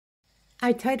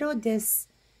I titled this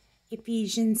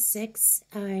Ephesians 6,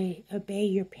 I Obey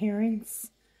Your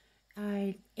Parents.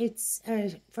 It's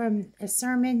from a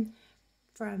sermon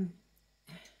from,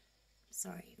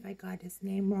 sorry if I got his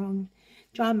name wrong,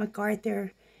 John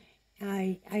MacArthur.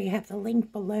 I have the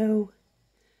link below.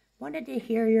 Wanted to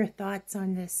hear your thoughts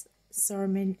on this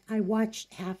sermon. I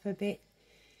watched half of it.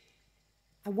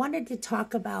 I wanted to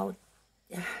talk about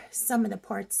some of the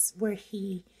parts where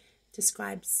he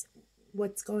describes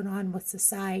what's going on with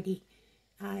society.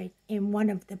 In one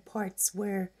of the parts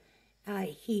where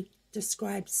he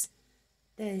describes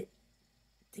the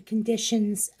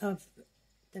conditions of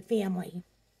the family.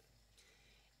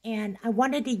 And I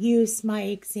wanted to use my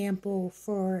example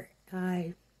for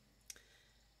a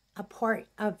part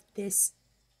of this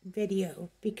video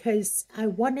because I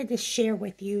wanted to share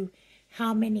with you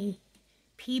how many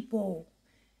people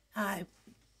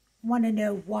want to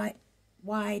know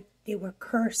why they were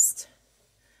cursed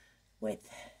with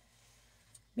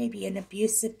maybe an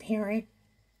abusive parent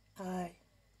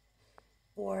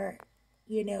or,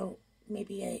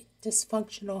 maybe a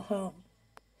dysfunctional home.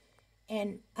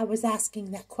 And I was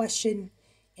asking that question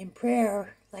in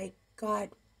prayer, like, God,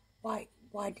 why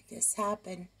did this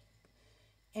happen?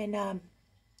 And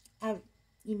I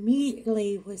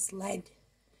immediately was led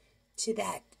to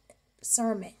that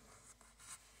sermon.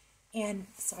 And,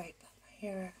 sorry about my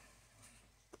hair.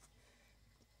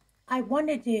 I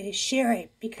wanted to share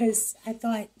it because I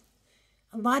thought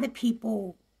a lot of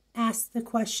people ask the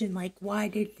question, like, why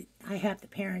did I have the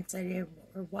parents I did,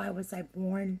 or why was I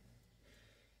born?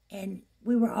 And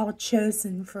we were all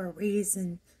chosen for a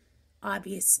reason,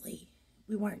 obviously.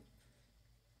 We weren't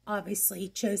obviously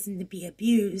chosen to be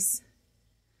abused.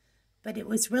 But it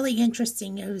was really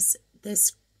interesting. It was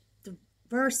the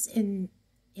verse in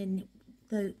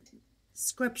the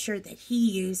scripture that he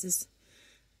uses,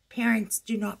 parents,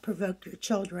 do not provoke your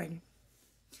children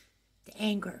to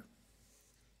anger.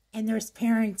 And there's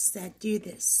parents that do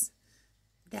this,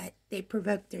 that they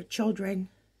provoke their children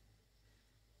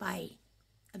by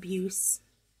abuse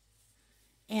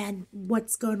and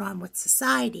what's going on with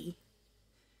society.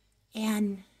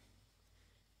 And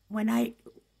when I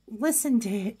listened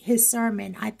to his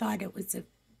sermon, I thought it was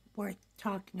worth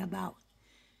talking about.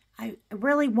 I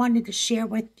really wanted to share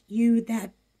with you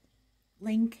that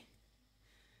link.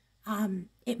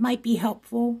 It might be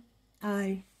helpful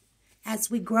as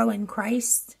we grow in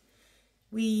Christ.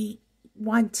 We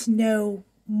want to know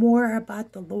more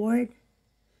about the Lord.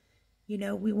 We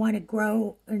want to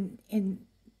grow in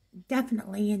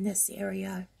definitely in this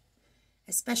area,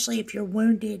 especially if you're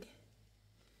wounded.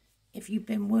 If you've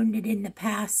been wounded in the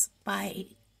past by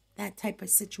that type of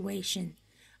situation.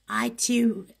 I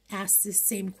too asked the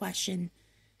same question.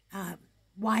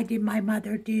 Why did my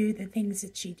mother do the things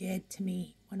that she did to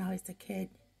me when I was a kid?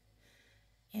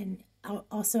 And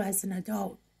also as an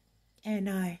adult. And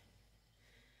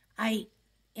I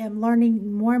am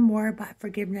learning more and more about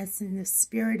forgiveness, and the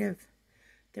spirit of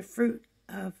the fruit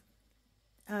of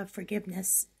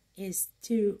forgiveness is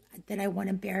that I want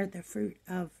to bear the fruit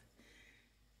of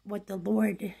what the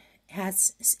Lord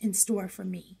has in store for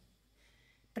me.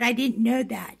 But I didn't know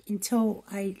that until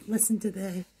I listened to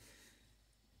the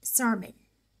sermon.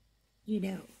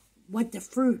 What the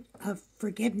fruit of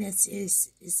forgiveness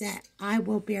is that I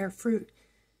will bear fruit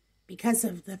because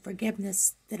of the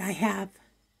forgiveness that I have.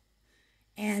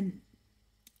 And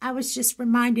I was just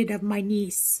reminded of my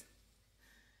niece,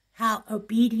 how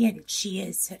obedient she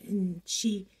is, and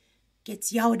she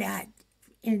gets yelled at.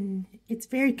 And it's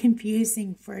very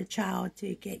confusing for a child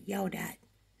to get yelled at.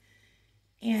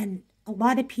 And a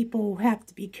lot of people have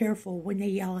to be careful when they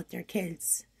yell at their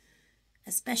kids,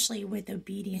 especially with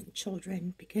obedient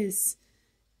children, because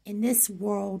in this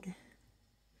world,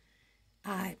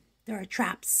 there are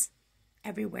traps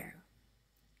everywhere.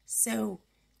 So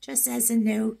just as a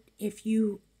note, if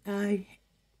you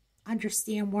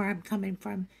understand where I'm coming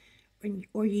from,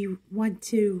 or you want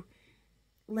to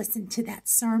listen to that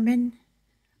sermon,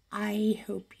 I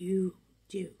hope you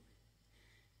do.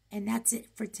 And that's it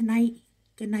for tonight.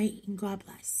 Good night and God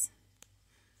bless.